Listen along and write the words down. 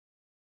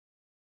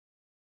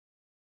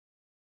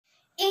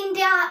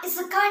India is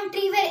a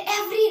country where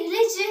every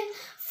religion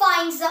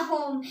finds a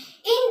home.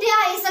 India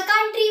is a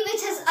country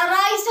which has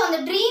arisen on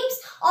the dreams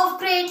of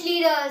great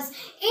leaders.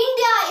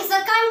 India is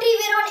a country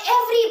where on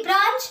every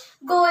branch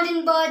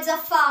golden birds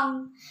are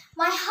found.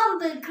 My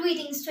humble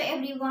greetings to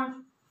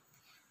everyone.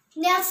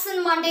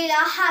 Nelson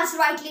Mandela has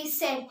rightly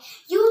said,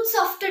 youths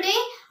of today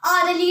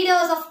are the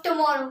leaders of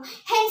tomorrow.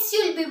 Hence,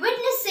 you'll be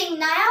witnessing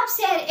Nayab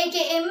Saher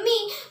aka me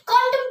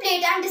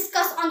contemplate and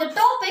discuss on the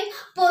topic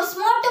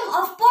Postmortem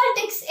of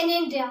Politics in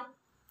India.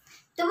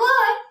 The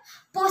word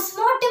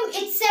postmortem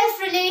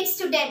itself relates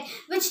to death,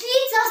 which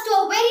leads us to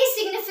a very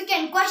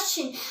significant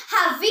question.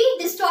 Have we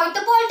destroyed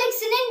the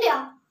politics in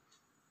India?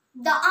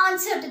 The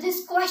answer to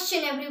this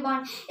question,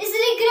 everyone, is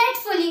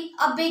regretfully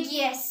a big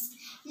yes.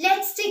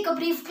 Let's take a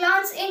brief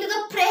glance into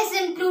the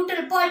present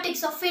brutal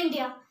politics of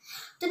India,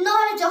 the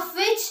knowledge of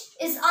which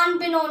is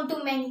unbeknown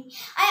to many.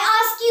 I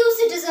ask you,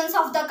 citizens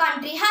of the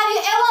country, have you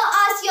ever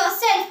asked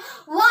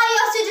yourself why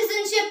your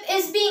citizenship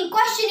is being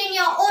questioned in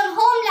your own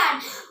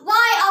homeland?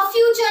 Why our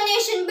future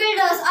nation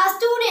builders, our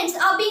students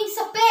are being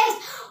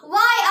suppressed?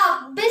 Why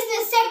our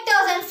business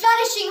sectors and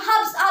flourishing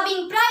hubs are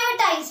being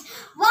privatized?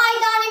 Why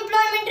the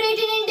unemployment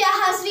rate in India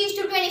has reached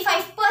to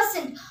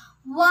 25%?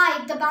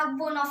 Why the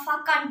backbone of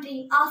our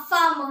country, our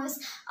farmers,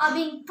 are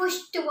being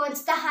pushed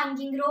towards the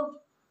hanging rope?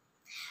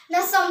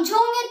 न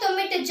समझोगे तो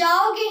मिट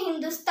जाओगे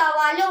हिंदुस्तान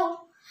वालों,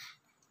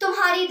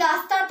 तुम्हारी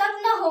दास्तां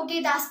तक न होगी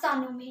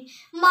दास्तानों में.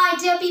 My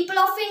dear people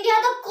of India,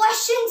 the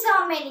questions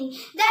are many,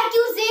 the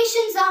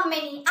accusations are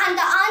many, and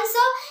the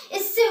answer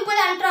is simple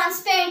and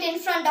transparent in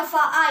front of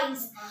our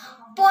eyes.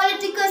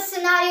 Political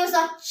scenarios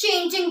are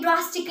changing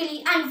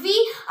drastically, and we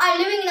are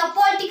living in a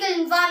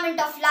political environment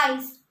of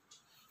lies.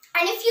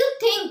 And if you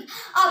think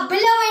our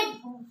beloved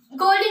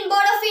golden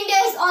bird of India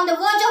is on the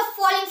verge of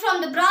falling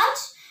from the branch,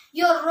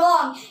 you're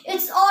wrong.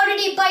 It's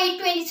already buried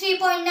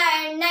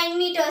 23.9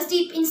 meters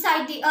deep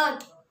inside the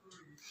earth.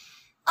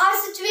 Our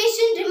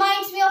situation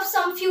reminds me of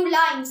some few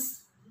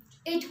lines.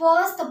 It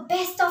was the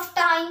best of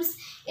times.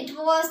 It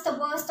was the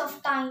worst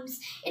of times.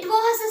 It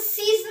was a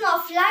season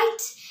of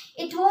light.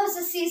 It was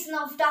a season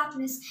of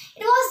darkness.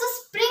 It was the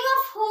spring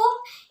of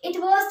hope.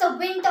 It was the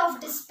winter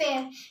of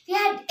despair. We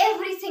had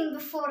everything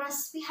before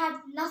us. We had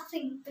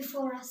nothing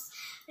before us.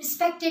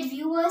 Respected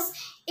viewers,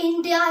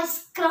 India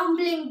is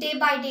crumbling day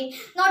by day,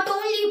 not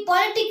only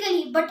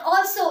politically but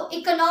also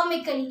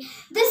economically.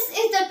 This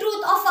is the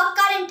truth of our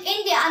current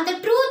India, and the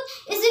truth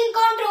is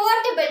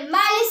incontrovertible.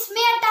 Malice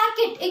may attack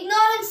it,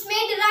 ignorance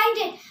may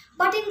deride it,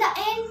 but in the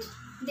end,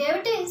 there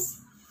it is.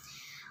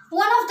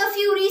 One of the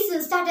few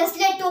reasons that has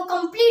led to a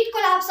complete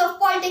collapse of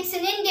politics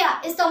in India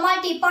is the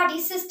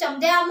multi-party system.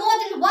 There are more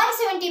than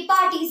 170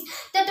 parties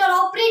that are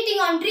operating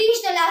on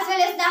regional as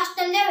well as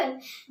national level.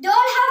 They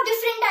all have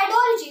different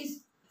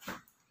ideologies.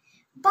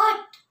 But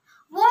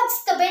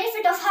what's the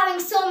benefit of having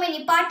so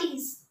many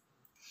parties?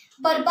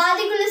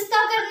 बर्बादी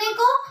गुलिस्ता करने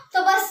को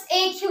तो बस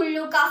एक ही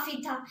उल्लू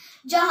काफी था.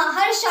 जहां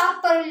हर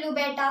शाख पर उल्लू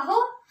बैठा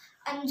हो,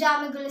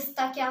 अंजाम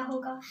गुलिस्ता क्या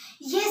होगा?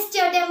 Yes,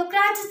 dear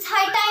Democrats, it's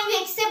high time we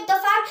accept the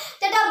fact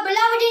that our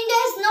beloved India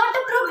is not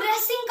a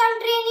progressing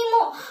country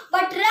anymore,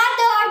 but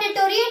rather a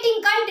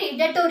deteriorating country,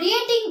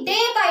 deteriorating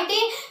day by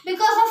day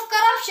because of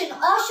corruption,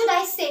 or should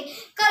I say,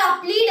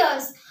 corrupt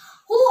leaders,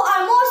 who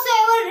are most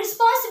ever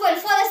responsible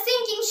for the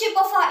sinking ship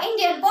of our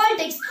Indian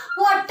politics,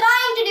 who are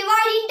trying to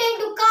divide India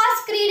into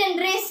caste, creed and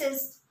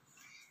races.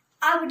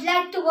 I would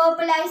like to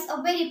verbalize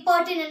a very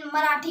pertinent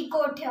Marathi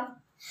quote here.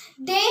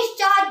 देश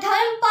जात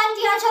धर्म पंथ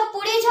याच्या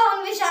पुढे जाऊन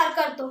विचार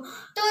करतो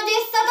तो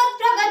जे सतत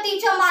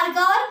प्रगतीच्या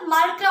मार्गावर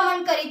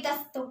मार्गक्रमण करीत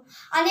असतो.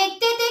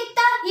 अनेकतेत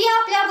एकता ही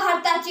आपल्या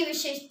भारताची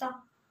विशेषता.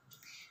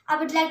 I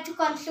would like to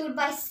conclude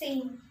by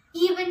saying,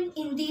 even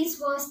in these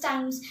worst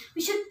times,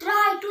 we should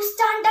try to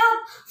stand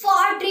up for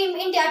our dream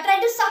India, try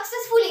to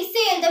successfully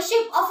sail the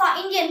ship of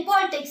our Indian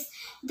politics.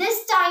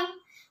 This time,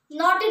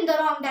 not in the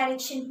wrong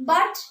direction,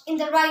 but in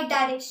the right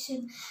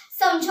direction.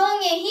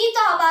 समझोगे ही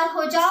तो आबाद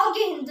हो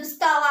जाओगे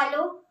हिंदुस्तान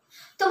वालों,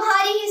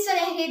 तुम्हारी ही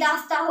सुनहरी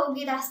दास्तां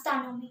होगी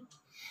दास्तानों में.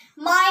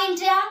 My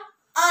India,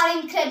 our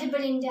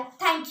incredible India.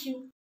 Thank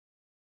you.